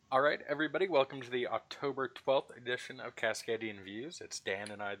All right, everybody, welcome to the October 12th edition of Cascadian Views. It's Dan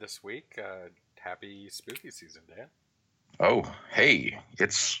and I this week. Happy spooky season, Dan. Oh, hey,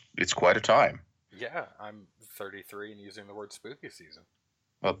 it's quite a time. Yeah, I'm 33 and using the word spooky season.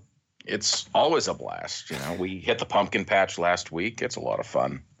 Well, it's always a blast. We hit the pumpkin patch last week. It's a lot of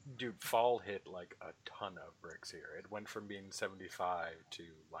fun. Dude, fall hit like a ton of bricks here. It went from being 75 to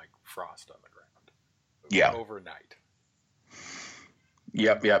like frost on the ground Yeah. overnight.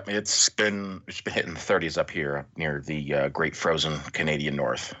 Yep. It's been hitting the 30s up here up near the Great Frozen Canadian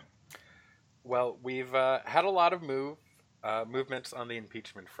North. Well, we've had a lot of movements on the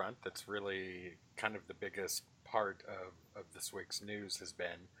impeachment front. That's really kind of the biggest part of this week's news has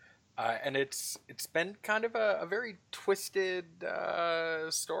been. And it's been kind of a very twisted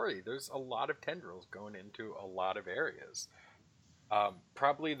story. There's a lot of tendrils going into a lot of areas.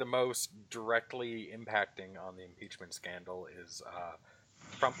 Probably the most directly impacting on the impeachment scandal is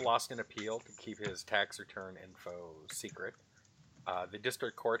Trump lost an appeal to keep his tax return info secret. The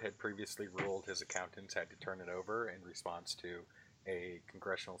district court had previously ruled his accountants had to turn it over in response to a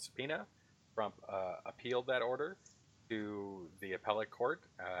congressional subpoena. Trump appealed that order to the appellate court,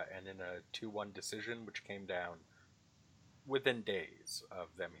 and in a 2-1 decision, which came down within days of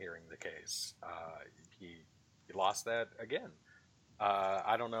them hearing the case, he lost that again.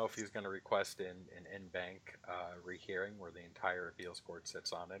 I don't know if he's going to request an in-bank rehearing where the entire appeals court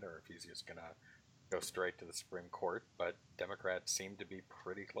sits on it, or if he's just going to go straight to the Supreme Court. But Democrats seem to be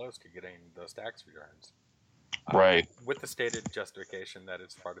pretty close to getting those tax returns, Right. with the stated justification that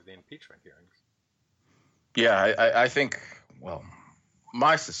it's part of the impeachment hearings. Yeah, I think, well,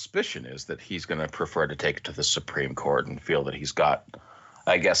 my suspicion is that he's going to prefer to take it to the Supreme Court and feel that he's got,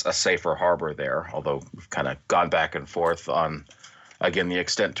 I guess, a safer harbor there, although we've kind of gone back and forth on, again, the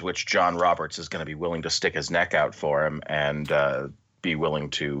extent to which John Roberts is going to be willing to stick his neck out for him and be willing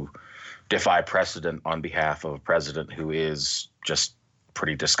to defy precedent on behalf of a president who is just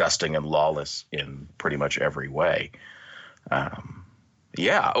pretty disgusting and lawless in pretty much every way.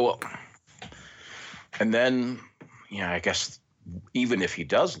 Yeah, well, and then, I guess even if he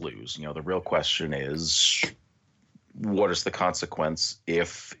does lose, the real question is, what is the consequence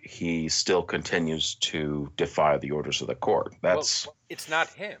if he still continues to defy the orders of the court? That's it's not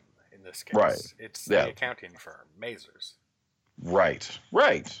him in this case. Right. It's the accounting firm, Mazars. Right.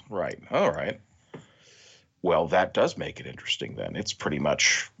 All right. Well, that does make it interesting then. It's pretty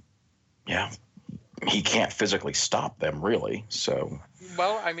much, he can't physically stop them, really. So.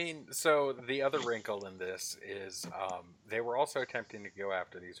 Well, I mean, so the other wrinkle in this is they were also attempting to go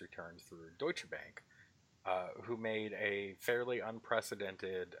after these returns through Deutsche Bank, who made a fairly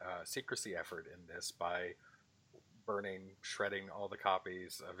unprecedented secrecy effort in this by shredding all the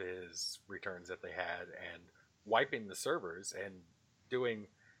copies of his returns that they had and wiping the servers and doing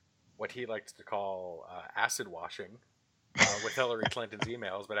what he likes to call acid washing with Hillary Clinton's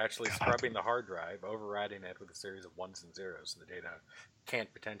emails, but actually scrubbing the hard drive, overriding it with a series of ones and zeros, so the data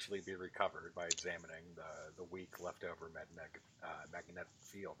can't potentially be recovered by examining the weak leftover magnetic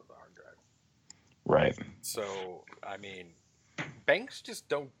field of the hard drive. Right. So, I mean, banks just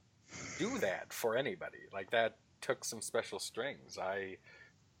don't do that for anybody. Like, that took some special strings.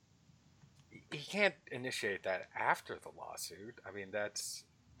 He can't initiate that after the lawsuit. I mean, that's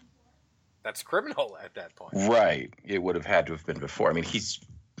criminal at that point. Right. It would have had to have been before. I mean, he's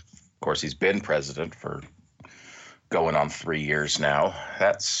been president for going on 3 years now.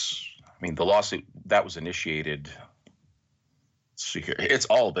 The lawsuit that was initiated, it's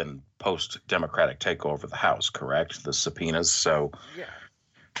all been post-Democratic takeover of the House, correct? The subpoenas. So,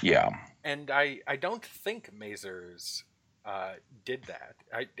 yeah. And I don't think Mazars did that.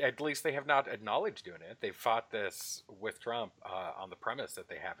 At least they have not acknowledged doing it. They fought this with Trump on the premise that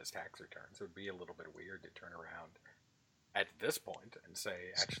they have his tax returns. It would be a little bit weird to turn around at this point and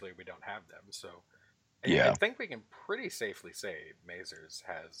say, actually, we don't have them. So I think we can pretty safely say Mazars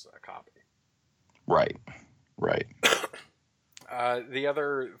has a copy. Right. The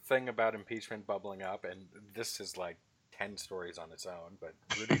other thing about impeachment bubbling up, and this is like 10 stories on its own, but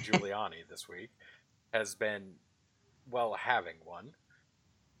Rudy Giuliani this week has been, having one.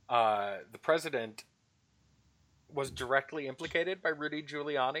 The president was directly implicated by Rudy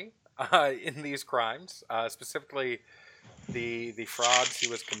Giuliani in these crimes, specifically the frauds he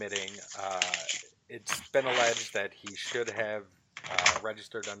was committing. It's been alleged that he should have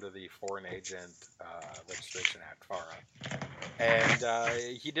registered under the Foreign Agent Registration Act, FARA.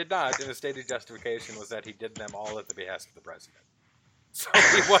 And he did not, and the stated justification was that he did them all at the behest of the president. So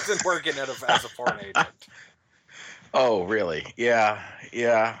he wasn't working as a foreign agent. Oh, really? Yeah.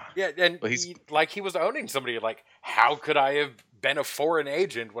 Yeah, and he was owning somebody like, how could I have been a foreign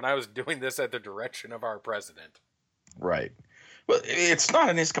agent when I was doing this at the direction of our president. Right. Well, it's not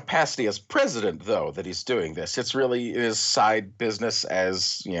in his capacity as president, though, that he's doing this. It's really his side business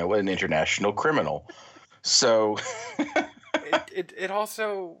as, an international criminal. So it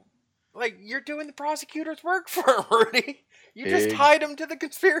also, like, you're doing the prosecutor's work for him, Rudy. You just tied him to the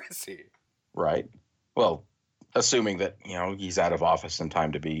conspiracy. Right. Well, assuming that, he's out of office in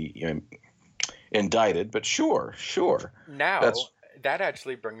time to be indicted, but sure. Now, that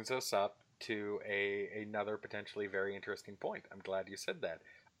actually brings us up to another potentially very interesting point. I'm glad you said that.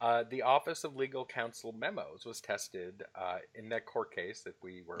 The Office of Legal Counsel memos was tested in that court case that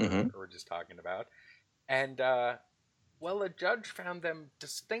we were just talking about. And, a judge found them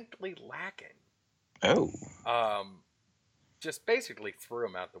distinctly lacking. Oh. Just basically threw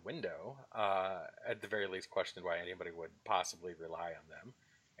them out the window. At the very least, questioned why anybody would possibly rely on them,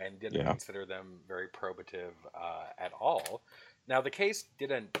 and didn't consider them very probative at all. Now, the case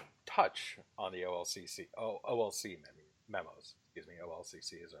didn't touch on the OLC memos. Excuse me,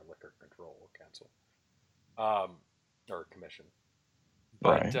 OLCC is our Liquor Control Council, or Commission.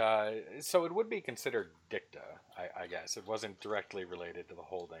 But so it would be considered dicta, I guess. It wasn't directly related to the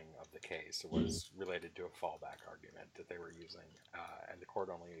holding of the case. It was related to a fallback argument that they were using, and the court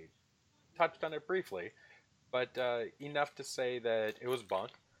only touched on it briefly, but enough to say that it was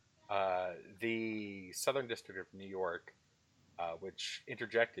bunk. The Southern District of New York, which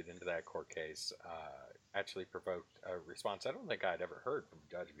interjected into that court case, actually provoked a response I don't think I'd ever heard from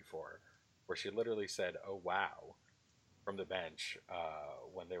a judge before, where she literally said, "Oh, wow," from the bench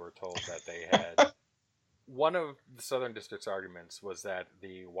when they were told that they had one of the Southern District's arguments was that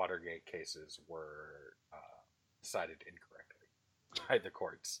the Watergate cases were decided incorrectly by the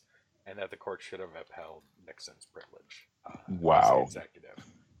courts, and that the court should have upheld Nixon's privilege. Wow. As the executive.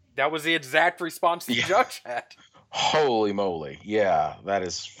 That was the exact response the judge had. Holy moly. Yeah, that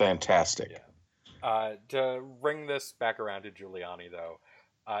is fantastic. Yeah. To bring this back around to Giuliani, though,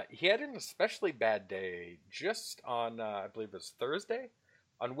 he had an especially bad day just on, I believe it was Thursday.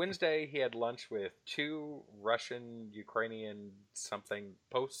 On Wednesday, he had lunch with two Russian, Ukrainian, something,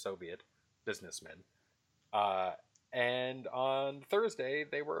 post-Soviet businessmen. And on Thursday,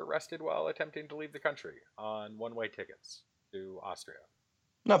 they were arrested while attempting to leave the country on one-way tickets to Austria.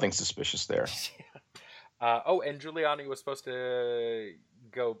 Nothing suspicious there. And Giuliani was supposed to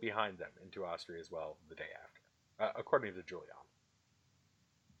go behind them into Austria as well the day after, according to Giuliani.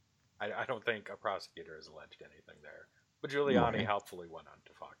 I don't think a prosecutor has alleged anything there. But Giuliani helpfully went on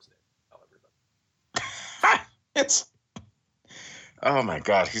to Fox News to tell everybody. Oh my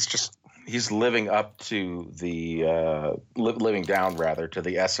God, he's living up to the, living down rather, to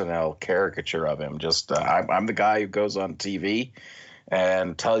the SNL caricature of him. Just, I'm the guy who goes on TV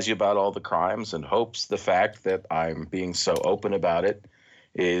and tells you about all the crimes and hopes the fact that I'm being so open about it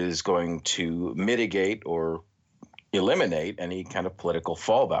is going to mitigate or eliminate any kind of political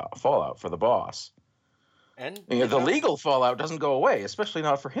fallout for the boss. And the legal fallout doesn't go away, especially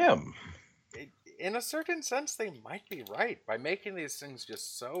not for him. In a certain sense, they might be right by making these things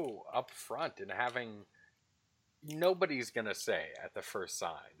just so upfront and having nobody's going to say at the first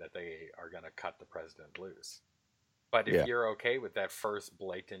sign that they are going to cut the president loose. But if you're okay with that first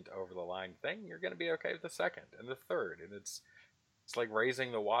blatant over-the-line thing, you're going to be okay with the second and the third. And it's like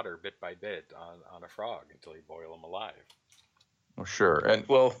raising the water bit by bit on a frog until you boil him alive. Oh, sure. And,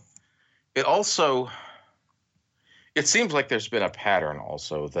 it seems like there's been a pattern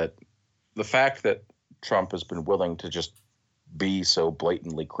also that the fact that Trump has been willing to just be so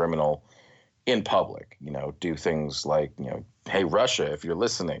blatantly criminal in public, do things like, hey, Russia, if you're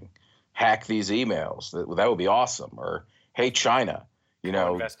listening, hack these emails. That would be awesome. Or, hey, China,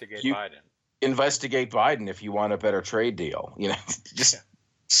 investigate Biden. Investigate Biden if you want a better trade deal.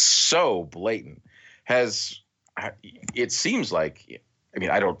 So blatant. It seems like,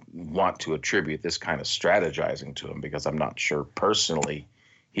 I don't want to attribute this kind of strategizing to him because I'm not sure personally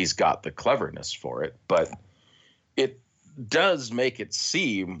he's got the cleverness for it, but it does make it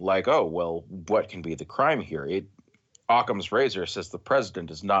seem like, what can be the crime here? Occam's razor says the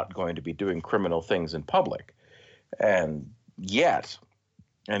president is not going to be doing criminal things in public. And yet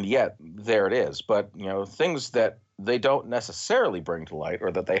there it is. But, things that they don't necessarily bring to light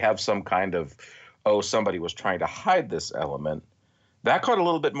or that they have some kind of, somebody was trying to hide this element, that caught a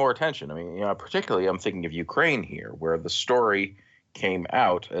little bit more attention. Particularly I'm thinking of Ukraine here, where the story came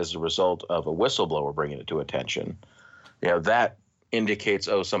out as a result of a whistleblower bringing it to attention. That indicates,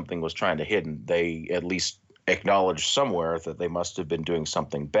 something was trying to hidden. They at least acknowledged somewhere that they must have been doing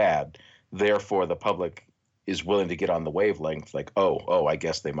something bad. Therefore, the public is willing to get on the wavelength like, I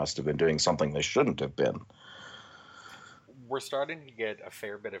guess they must have been doing something they shouldn't have been. we're starting to get a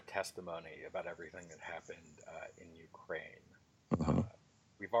fair bit of testimony about everything that happened in Ukraine. Mhm.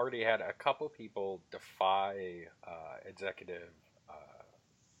 We've already had a couple people defy executive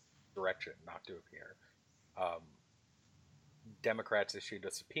direction not to appear. Um, Democrats issued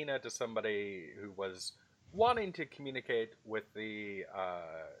a subpoena to somebody who was wanting to communicate with the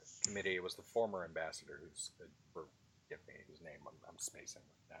committee. It was the former ambassador who's, forgive me, whose name I'm spacing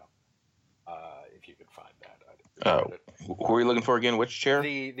right now. If you could find that, I'd appreciate it. Who are you looking for again? Which chair?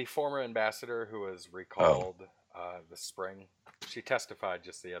 The former ambassador who was Oh, recalled this spring, she testified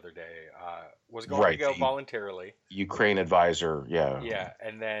just the other day, was going to right. go The voluntarily. Ukraine advisor. Yeah. Yeah,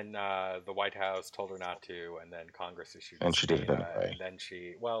 and then the White House told her not to, and then Congress issued a And she did it subpoena, anyway. and then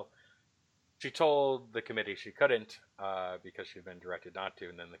she told the committee she couldn't because she'd been directed not to,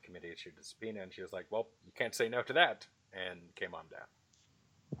 and then the committee issued a subpoena, and she was like, "Well, you can't say no to that," and came on down.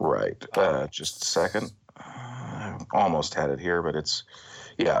 Right. Just a second. I almost had it here, but it's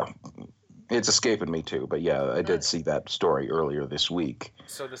escaping me too. But yeah, I did see that story earlier this week.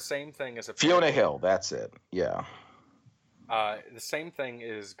 So the same thing is Fiona Hill, that's it. Yeah. the same thing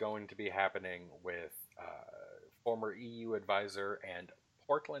is going to be happening with former EU advisor and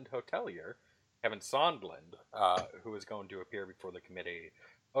Portland hotelier Kevin Sondland, who is going to appear before the committee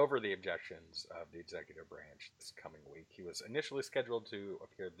over the objections of the executive branch this coming week. He was initially scheduled to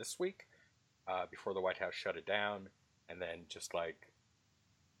appear this week before the White House shut it down, and then just like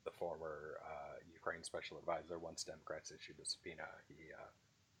the former Ukraine special advisor, once Democrats issued a subpoena, he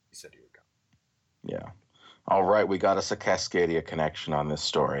said he would come. Yeah. All right, we got us a Cascadia connection on this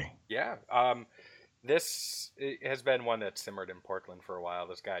story. Yeah. This has been one that simmered in Portland for a while.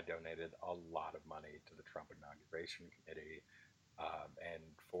 This guy donated a lot of money to the Trump inauguration committee, and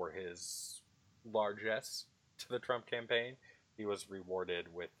for his largesse to the Trump campaign, he was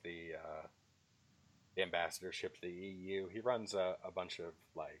rewarded with the ambassadorship to the EU. He runs a bunch of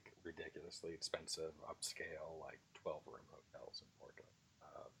like ridiculously expensive, upscale, like 12-room hotels in Portland,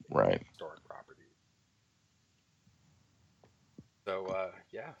 Right. historic properties. So,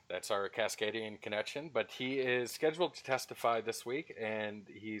 that's our Cascadian connection. But he is scheduled to testify this week, and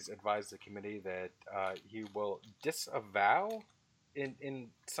he's advised the committee that he will disavow, in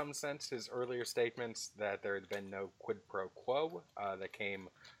some sense, his earlier statements that there had been no quid pro quo that came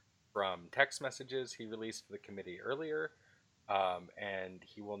from text messages he released to the committee earlier. And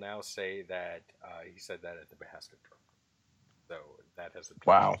he will now say that he said that at the behest of Trump. So that has the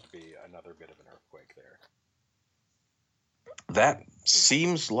potential to be another bit of an earthquake there. That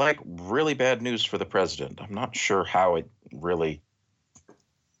seems like really bad news for the president. I'm not sure how it really.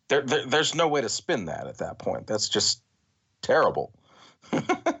 There's no way to spin that at that point. That's just terrible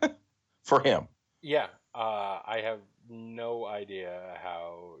for him. Yeah, I have no idea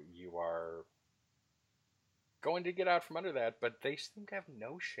how you are going to get out from under that, but they seem to have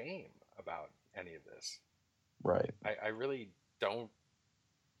no shame about any of this. Right. I really don't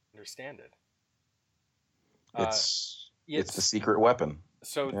understand it. It's the secret weapon.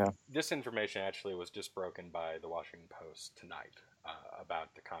 So this information actually was just broken by the Washington Post tonight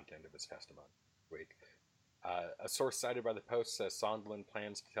about the content of his testimony this week. A source cited by the Post says Sondland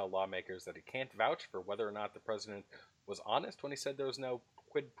plans to tell lawmakers that he can't vouch for whether or not the president was honest when he said there was no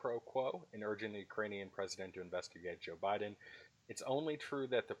quid pro quo in urging the Ukrainian president to investigate Joe Biden. It's only true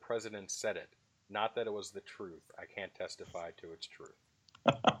that the president said it, not that it was the truth. I can't testify to its truth.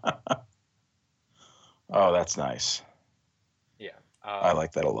 Oh, that's nice. Yeah. I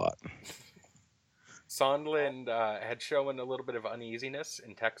like that a lot. Sondland had shown a little bit of uneasiness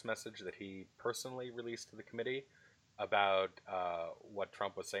in text message that he personally released to the committee about what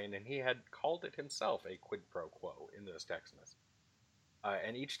Trump was saying, and he had called it himself a quid pro quo in those text messages.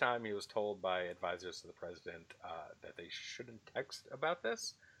 And each time he was told by advisors to the president that they shouldn't text about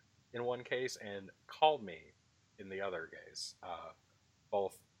this in one case and call me in the other case,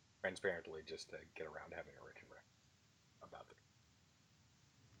 both transparently just to get around having a written record about it.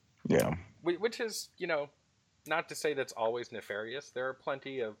 Yeah. Which is, not to say that's always nefarious. There are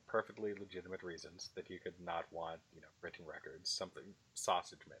plenty of perfectly legitimate reasons that you could not want, written records, something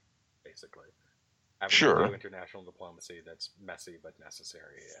sausage made, basically. Having to do international diplomacy that's messy but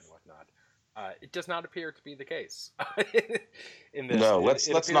necessary and whatnot. It does not appear to be the case in this. No, let's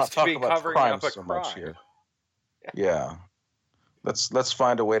not talk about crime so much here. Yeah. Let's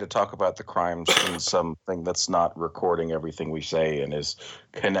find a way to talk about the crimes in something that's not recording everything we say and is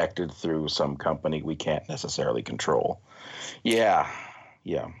connected through some company we can't necessarily control. Yeah.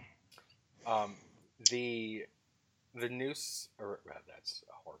 The news, or that's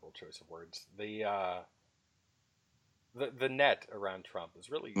a horrible choice of words. The the net around Trump is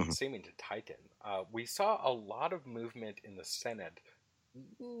really Mhm. seeming to tighten. We saw a lot of movement in the Senate,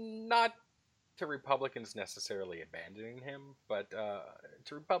 not to Republicans necessarily abandoning him, but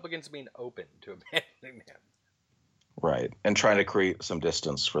to Republicans being open to abandoning him. Right. And trying to create some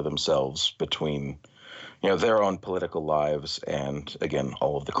distance for themselves between, their own political lives and, again,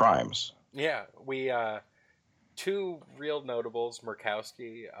 all of the crimes. Yeah, we two real notables.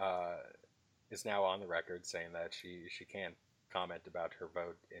 Murkowski is now on the record saying that she can't comment about her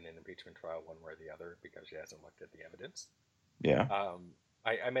vote in an impeachment trial one way or the other because she hasn't looked at the evidence. Yeah.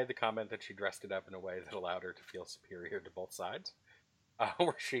 I made the comment that she dressed it up in a way that allowed her to feel superior to both sides,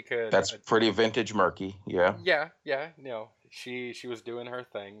 where she could, That's pretty vintage murky. Yeah. yeah, no, she was doing her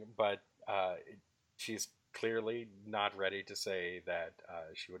thing, but she's clearly not ready to say that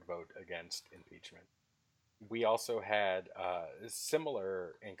she would vote against impeachment. We also had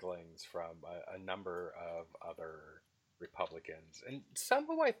similar inklings from a number of other Republicans, and some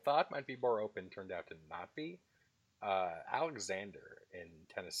who I thought might be more open turned out to not be. Alexander in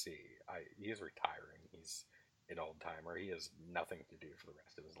Tennessee, he's retiring. He's an old timer. He has nothing to do for the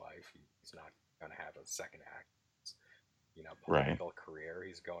rest of his life. He's not going to have a second act, Right. political career.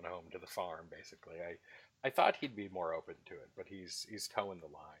 He's going home to the farm, basically. I thought he'd be more open to it, but he's toeing the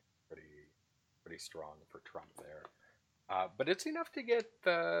line pretty strong for Trump there. But it's enough to get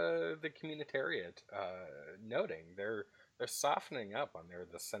the communitariat noting they're softening up on their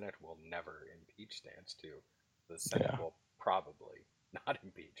 "the Senate will never impeach" stance to "the Senate Yeah. will probably not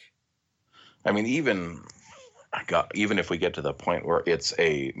impeach." I mean, even if we get to the point where it's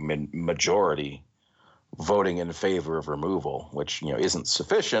a majority voting in favor of removal, which isn't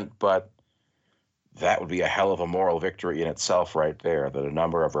sufficient, but that would be a hell of a moral victory in itself, right there. That a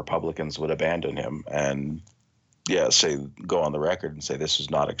number of Republicans would abandon him and, yeah, say, go on the record and say this is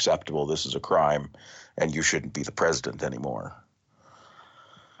not acceptable, this is a crime, and you shouldn't be the president anymore.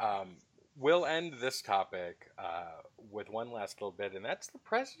 Um, we'll end this topic with one last little bit, and that's the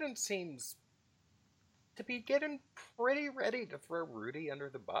president seems to be getting pretty ready to throw Rudy under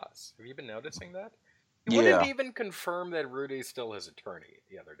the bus. Have you been noticing that? He wouldn't Yeah. even confirm that Rudy's still his attorney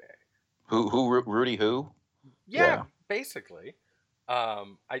the other day. Rudy who? Yeah, Yeah. basically.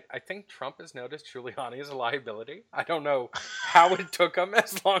 I think Trump has noticed Giuliani is a liability. I don't know how it took him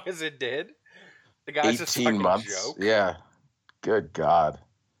as long as it did. The guy's a 18 fucking months. joke. Yeah. Good God.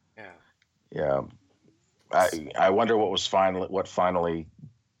 Yeah. Yeah. I wonder what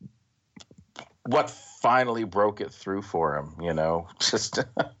finally broke it through for him. Just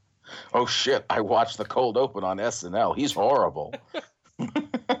oh shit, I watched the cold open on SNL. He's horrible.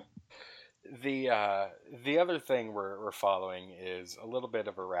 The other thing we're following is a little bit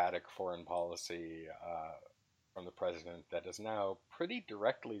of erratic foreign policy from the president that has now pretty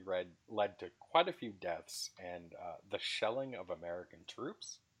directly led to quite a few deaths and the shelling of American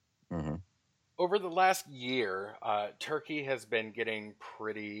troops. Hmm. Over the last year, Turkey has been getting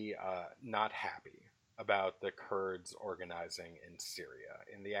pretty not happy about the Kurds organizing in Syria.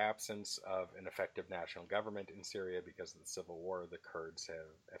 In the absence of an effective national government in Syria because of the civil war, the Kurds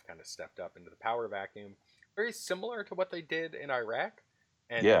have kind of stepped up into the power vacuum, very similar to what they did in Iraq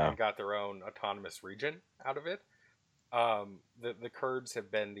Yeah. and got their own autonomous region out of it. The Kurds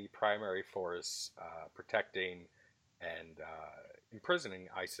have been the primary force protecting and imprisoning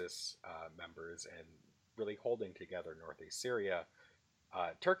ISIS members and really holding together northeast Syria.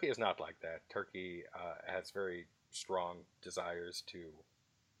 Turkey is not like that. Turkey has very strong desires to,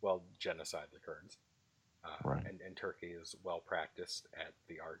 well, genocide the Kurds. Right. And Turkey is well practiced at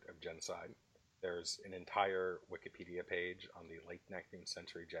the art of genocide. There's an entire Wikipedia page on the late 19th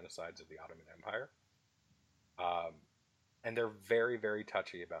century genocides of the Ottoman Empire. Um, and they're very, very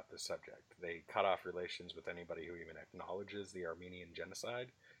touchy about this subject. They cut off relations with anybody who even acknowledges the Armenian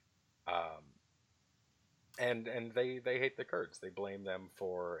genocide, um, and they hate the Kurds. They blame them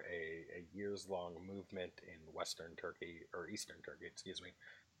for a years long movement in Western Turkey or Eastern Turkey, excuse me,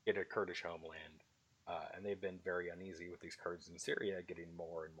 get a Kurdish homeland, and they've been very uneasy with these Kurds in Syria getting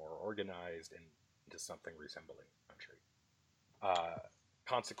more and more organized and into something resembling a country.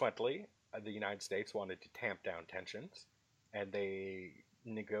 Consequently, the United States wanted to tamp down tensions, and they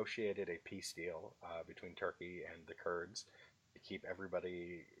negotiated a peace deal between Turkey and the Kurds to keep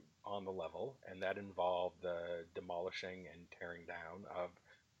everybody on the level, and that involved the demolishing and tearing down of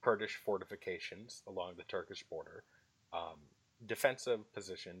Kurdish fortifications along the Turkish border, um, defensive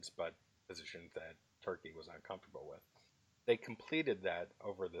positions, but positions that Turkey was uncomfortable with. They completed that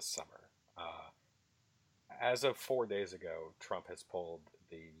over this summer. As of 4 days ago, Trump has pulled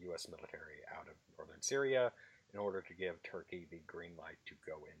the U.S. military out of northern Syria in order to give Turkey the green light to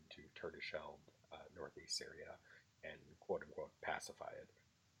go into Kurdish held northeast Syria. and quote unquote pacify it.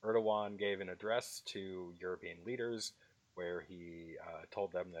 Erdogan gave an address to European leaders where he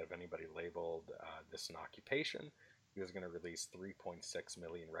told them that if anybody labeled this an occupation, he was going to release 3.6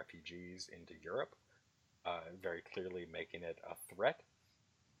 million refugees into Europe, very clearly making it a threat.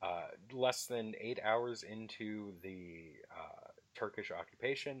 Less than 8 hours into the Turkish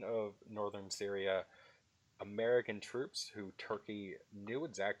occupation of northern Syria, American troops who Turkey knew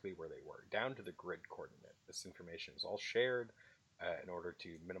exactly where they were, down to the grid coordinate. This information is all shared in order to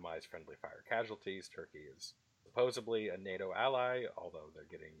minimize friendly fire casualties. Turkey is supposedly a NATO ally, although they're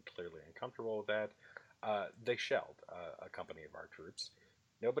getting clearly uncomfortable with that. They shelled a company of our troops.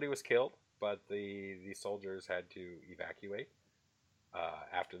 Nobody was killed, but the soldiers had to evacuate.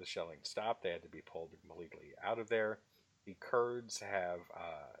 After the shelling stopped, they had to be pulled completely out of there. The Kurds have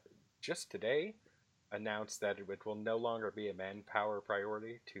just today announced that it will no longer be a manpower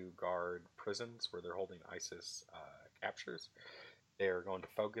priority to guard prisons where they're holding ISIS captures. They are going to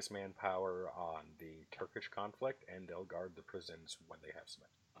focus manpower on the Turkish conflict, and they'll guard the prisons when they have some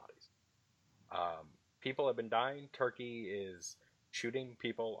bodies. People have been dying. Turkey is shooting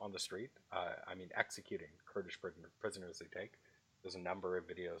people on the street. Executing Kurdish prisoners they take. There's a number of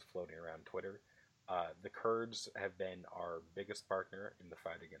videos floating around Twitter. The Kurds have been our biggest partner in the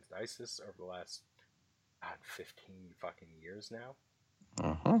fight against ISIS over the last 15 fucking years now.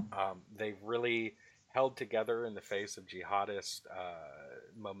 They've really held together in the face of jihadist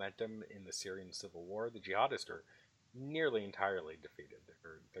momentum in the Syrian civil war. The jihadists are nearly entirely defeated.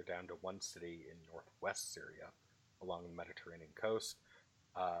 They're down to one city in northwest Syria along the Mediterranean coast.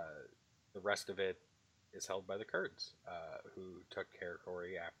 The rest of it is held by the Kurds, who took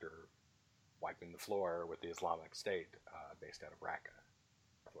territory after wiping the floor with the Islamic State based out of Raqqa,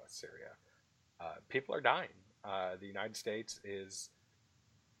 northwest Syria. People are dying. The United States is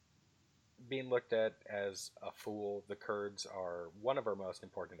being looked at as a fool. The Kurds are one of our most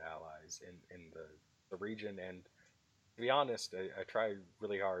important allies in the region, and to be honest, I try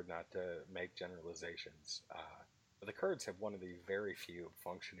really hard not to make generalizations, but the Kurds have one of the very few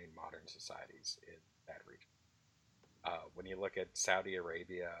functioning modern societies in that region. When you look at Saudi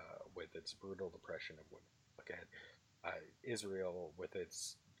Arabia with its brutal oppression of women, look at Israel with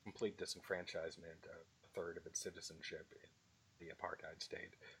its complete disenfranchisement of a third of its citizenship in the apartheid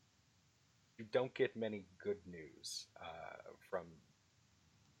state, you don't get many good news from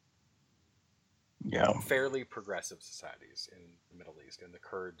fairly progressive societies in the Middle East, and the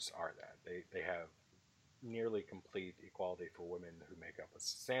Kurds are that. They have nearly complete equality for women, who make up a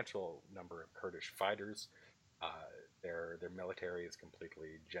substantial number of Kurdish fighters. Their military is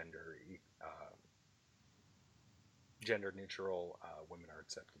completely gender neutral. Women are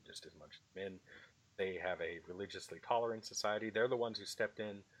accepted just as much as men. They have a religiously tolerant society. They're the ones who stepped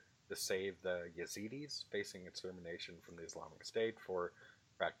in to save the Yazidis facing extermination from the Islamic State for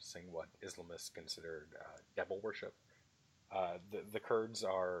practicing what Islamists considered devil worship. The Kurds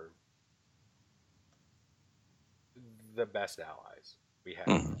are the best allies we have,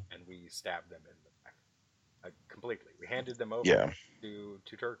 and we stabbed them in the back completely. We handed them over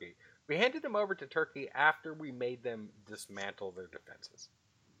to Turkey. We handed them over to Turkey after we made them dismantle their defenses.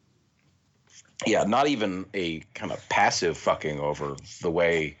 Yeah, not even a kind of passive fucking over the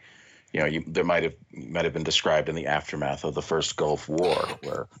way, there might have been described in the aftermath of the first Gulf War,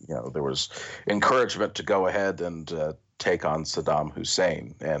 where there was encouragement to go ahead and take on Saddam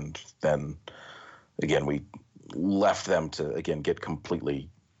Hussein, and then again we left them to again get completely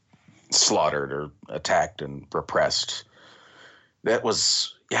slaughtered or attacked and repressed. That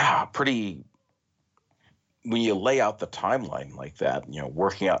was pretty. When you lay out the timeline like that,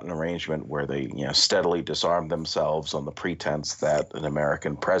 working out an arrangement where they, steadily disarm themselves on the pretense that an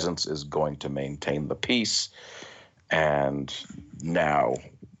American presence is going to maintain the peace, and now,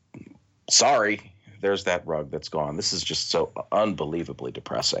 sorry, there's that rug that's gone. This is just so unbelievably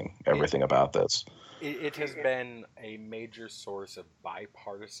depressing, everything about this. It has been a major source of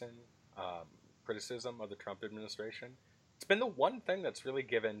bipartisan criticism of the Trump administration. It's been the one thing that's really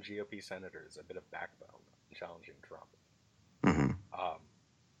given GOP senators a bit of backbone challenging Trump.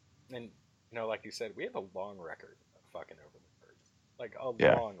 And like you said, we have a long record of fucking over the Kurds. Like a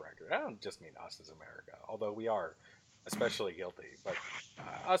long record. I don't just mean us as America, although we are especially guilty, but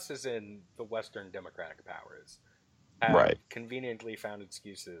us as in the Western democratic powers have conveniently found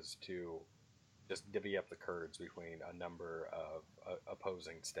excuses to just divvy up the Kurds between a number of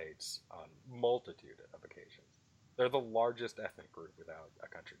opposing states on multitude of occasions. They're the largest ethnic group without a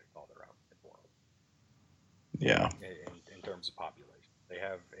country to call their own in the world. Yeah. In terms of population. They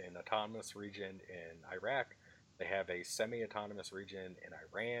have an autonomous region in Iraq. They have a semi-autonomous region in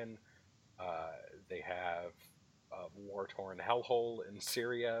Iran. They have a war-torn hellhole in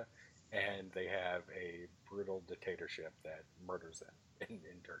Syria, and they have a brutal dictatorship that murders them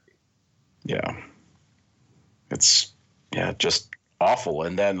in Turkey. Yeah. It's just awful.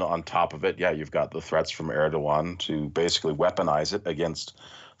 And then on top of it, you've got the threats from Erdogan to basically weaponize it against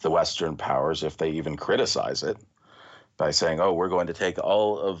the Western powers if they even criticize it by saying, "Oh, we're going to take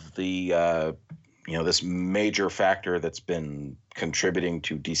all of the this major factor that's been contributing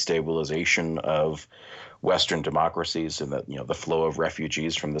to destabilization of Western democracies and the flow of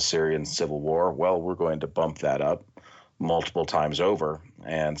refugees from the Syrian civil war. Well, we're going to bump that up multiple times over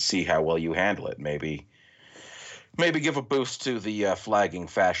and see how well you handle it. Maybe give a boost to the flagging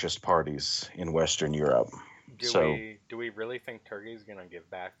fascist parties in Western Europe." Do So, we really think Turkey's going to give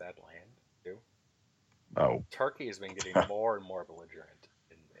back that land too? oh, Turkey has been getting more and more belligerent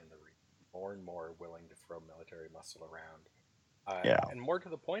in the region, more and more willing to throw military muscle around. yeah, And more to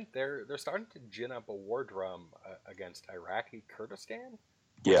the point, they're starting to gin up a war drum against Iraqi Kurdistan,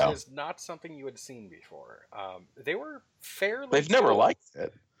 which yeah. is not something you had seen before. They were fairly They've never cool. liked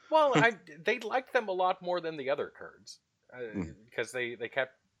it. Well, they liked them a lot more than the other Kurds Mm, because they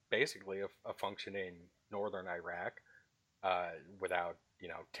kept basically a functioning northern Iraq without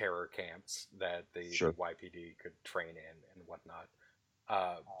terror camps that the sure. YPD could train in and whatnot.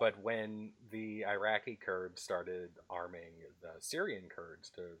 But when the Iraqi Kurds started arming the Syrian Kurds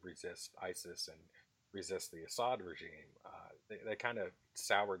to resist ISIS and resist the Assad regime, they kind of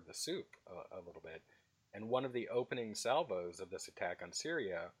soured the soup a little bit. And one of the opening salvos of this attack on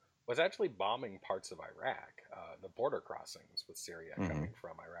Syria was actually bombing parts of Iraq, the border crossings with Syria Hmm. coming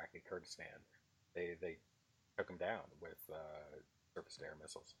from Iraqi Kurdistan. They took them down with surface-to-air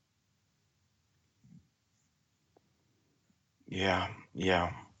missiles. Yeah,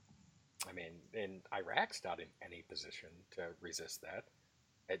 yeah. I mean, and Iraq's not in any position to resist that.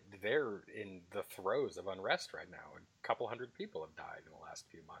 They're in the throes of unrest right now. A couple hundred people have died in the last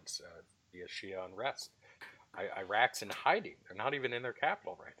few months via Shia unrest. Iraq's in hiding. They're not even in their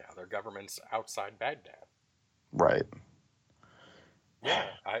capital right now. Their government's outside Baghdad. Right. Yeah,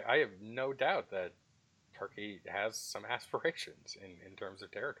 I have no doubt that Turkey has some aspirations in terms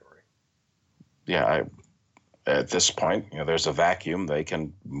of territory. Yeah, at this point, there's a vacuum. They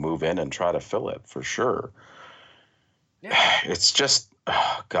can move in and try to fill it for sure. Yeah, It's just,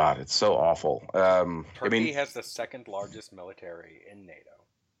 oh God, it's so awful. I mean, Turkey has the second largest military in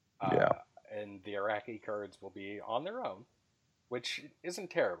NATO, yeah, and the Iraqi Kurds will be on their own, which isn't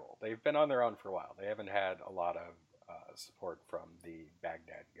terrible. They've been on their own for a while. They haven't had a lot of support from the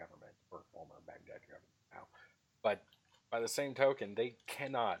Baghdad government or former Baghdad government now. But by the same token, they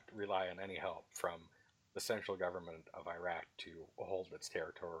cannot rely on any help from the central government of Iraq to hold its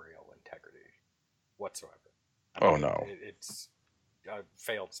territorial integrity whatsoever. I oh mean, no, it's a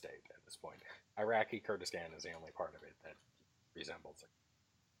failed state at this point. Iraqi Kurdistan is the only part of it that resembles it.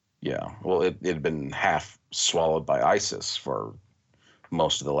 yeah. Well, it had been half swallowed by ISIS for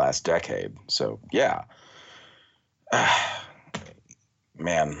most of the last decade. So yeah,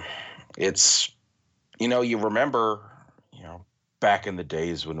 man, it's you remember back in the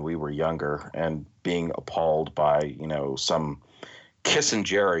days when we were younger and being appalled by some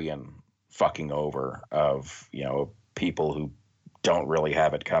Kissingerian fucking over of people who don't really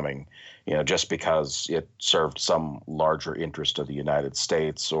have it coming, just because it served some larger interest of the United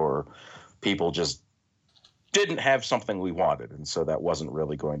States, or people just didn't have something we wanted, and so that wasn't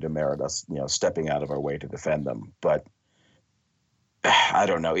really going to merit us stepping out of our way to defend them. But I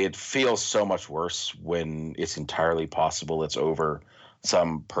don't know. It feels so much worse when it's entirely possible it's over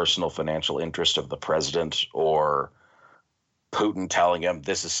some personal financial interest of the president or Putin telling him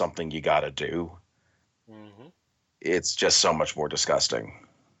this is something you got to do. Mm-hmm. It's just so much more disgusting.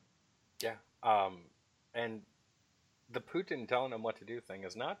 Yeah. And the Putin telling them what to do thing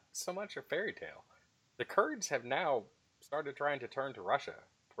is not so much a fairy tale. The Kurds have now started trying to turn to Russia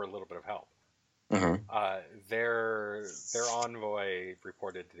for a little bit of help. Hmm. Their envoy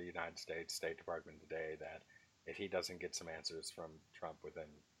reported to the United States State Department today that if he doesn't get some answers from Trump within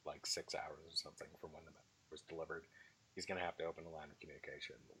like 6 hours or something from when the message was delivered, he's going to have to open a line of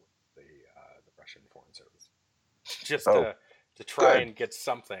communication with the Russian Foreign Service just Oh, to try good. and get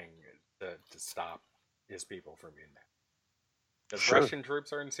something to stop his people from being there. Because Sure. Russian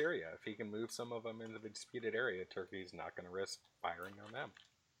troops are in Syria. If he can move some of them into the disputed area, Turkey's not going to risk firing on them.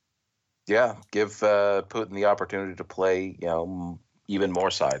 Yeah. Give Putin the opportunity to play, even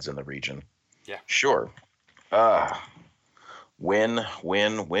more sides in the region. Yeah. Sure. Win,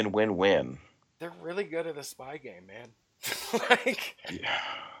 win, win, win, win. They're really good at a spy game, man. Like Yeah.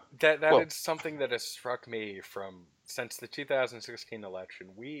 that Well, is something that has struck me from since the 2016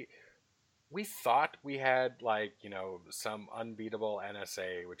 election. we thought we had like some unbeatable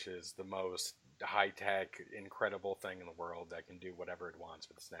NSA, which is the most high tech, incredible thing in the world that can do whatever it wants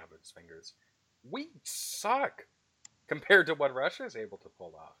with the snap of its fingers. We suck compared to what Russia is able to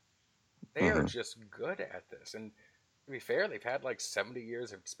pull off. They are Hmm. just good at this, and to be fair, they've had like 70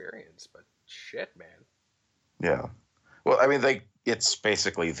 years of experience. But shit, man. Yeah. Well, I mean, it's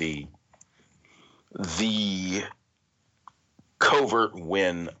basically the covert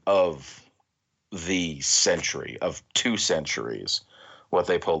win of the century, of 2 centuries, what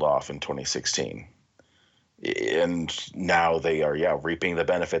they pulled off in 2016. And now they are, yeah, reaping the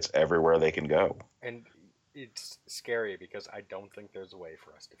benefits everywhere they can go. And it's scary because I don't think there's a way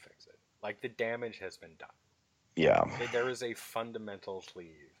for us to fix it. Like the damage has been done. Yeah. There is a fundamental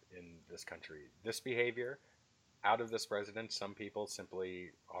cleave in this country. This behavior, out of this president, some people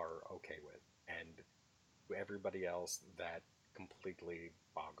simply are okay with, and everybody else that completely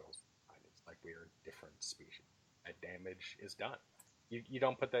boggles. It's like we are a different species. That damage is done. You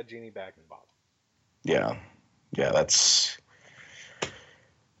don't put that genie back in the bottle. Yeah. Yeah.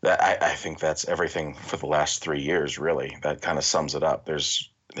 I think that's everything for the last 3 years, really. That kind of sums it up.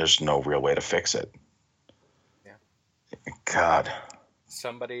 There's no real way to fix it. Yeah. God.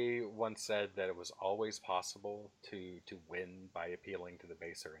 Somebody once said that it was always possible to win by appealing to the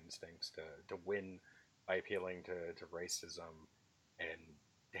baser instincts, to win by appealing to racism and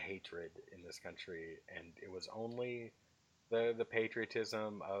to hatred in this country, and it was only the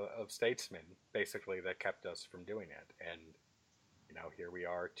patriotism of statesmen basically that kept us from doing it. And here we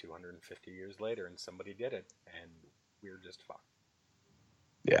are 250 years later, and somebody did it, and we're just fucked.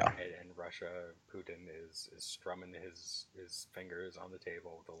 Yeah. And Russia, Putin is strumming his fingers on the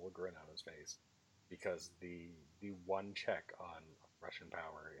table with a little grin on his face, because the one check on Russian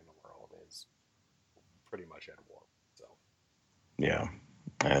power in the world is pretty much at war. So Yeah.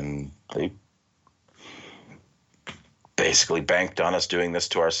 And they basically banked on us doing this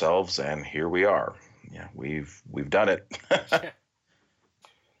to ourselves, and here we are. Yeah, we've done it.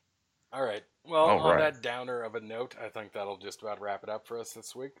 all right. Well, All on right. that downer of a note, I think that'll just about wrap it up for us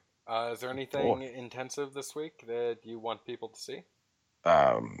this week. Is there Boy. anything intensive this week that you want people to see?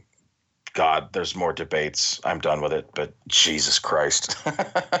 Um, God, there's more debates. I'm done with it, but Jesus Christ.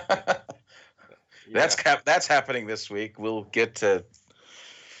 Yeah. That's happening this week. We'll get to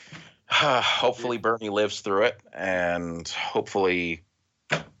hopefully Bernie lives through it, and hopefully,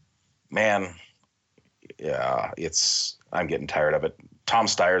 man, yeah, I'm getting tired of it. Tom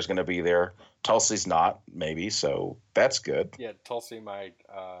Steyer's going to be there. Tulsi's not, maybe, so that's good. Yeah, Tulsi might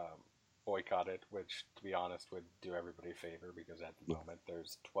boycott it, which, to be honest, would do everybody a favor because at the moment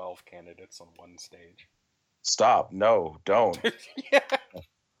there's 12 candidates on one stage. Stop. No, don't. Yeah.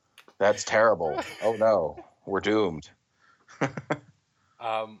 That's terrible. Oh no, we're doomed.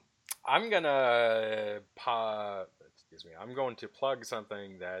 I'm gonna excuse me. I'm going to plug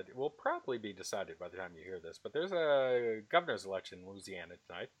something that will probably be decided by the time you hear this. But there's a governor's election in Louisiana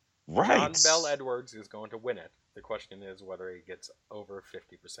tonight. Right. John Bell Edwards is going to win it. The question is whether he gets over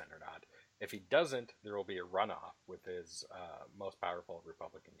 50% or not. If he doesn't, there will be a runoff with his most powerful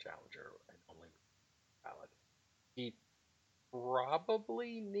Republican challenger and only ballot. He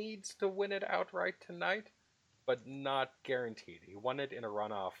probably needs to win it outright tonight, but not guaranteed. He won it in a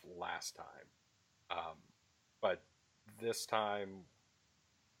runoff last time, but this time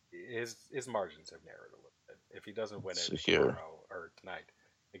his margins have narrowed a little bit. If he doesn't win it tomorrow or tonight,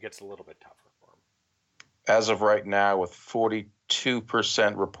 it gets a little bit tougher for him. As of right now, with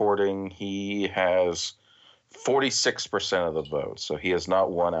 42% reporting, he has 46% of the vote. So he has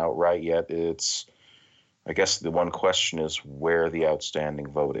not won outright yet. I guess the one question is where the outstanding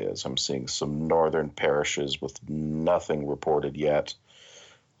vote is. I'm seeing some northern parishes with nothing reported yet.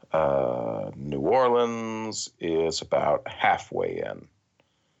 New Orleans is about halfway in.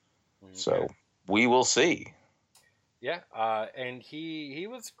 Okay. So we will see. Yeah, and he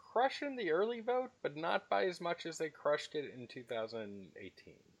was crushing the early vote, but not by as much as they crushed it in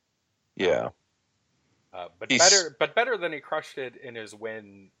 2018. Yeah. But better than he crushed it in his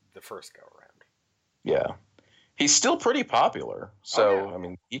win the first go around. Yeah. He's still pretty popular. So, I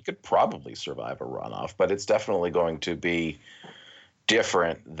mean, he could probably survive a runoff, but it's definitely going to be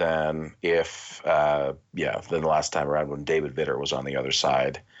different than than the last time around when David Vitter was on the other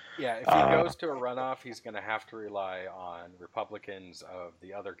side. Yeah, if he goes to a runoff, he's going to have to rely on Republicans of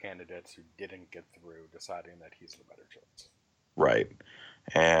the other candidates who didn't get through deciding that he's the better choice. Right.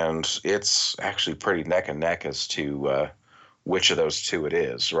 And it's actually pretty neck and neck as to which of those two it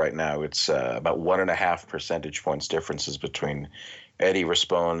is. Right now, it's about 1.5 percentage points differences between Eddie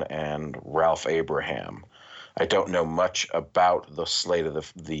Rispone and Ralph Abraham. I don't know much about the slate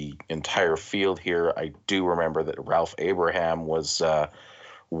of the entire field here. I do remember that Ralph Abraham was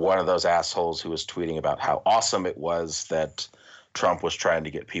one of those assholes who was tweeting about how awesome it was that Trump was trying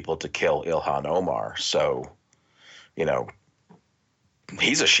to get people to kill Ilhan Omar. So, you know,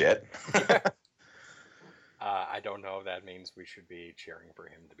 he's a shit. I don't know if that means we should be cheering for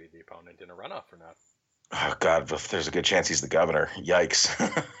him to be the opponent in a runoff or not. Oh, God, if there's a good chance he's the governor.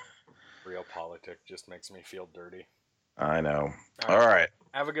 Yikes. Real politics just makes me feel dirty. I know. All right.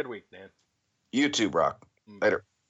 Have a good week, Dan. You too, Brock. Later.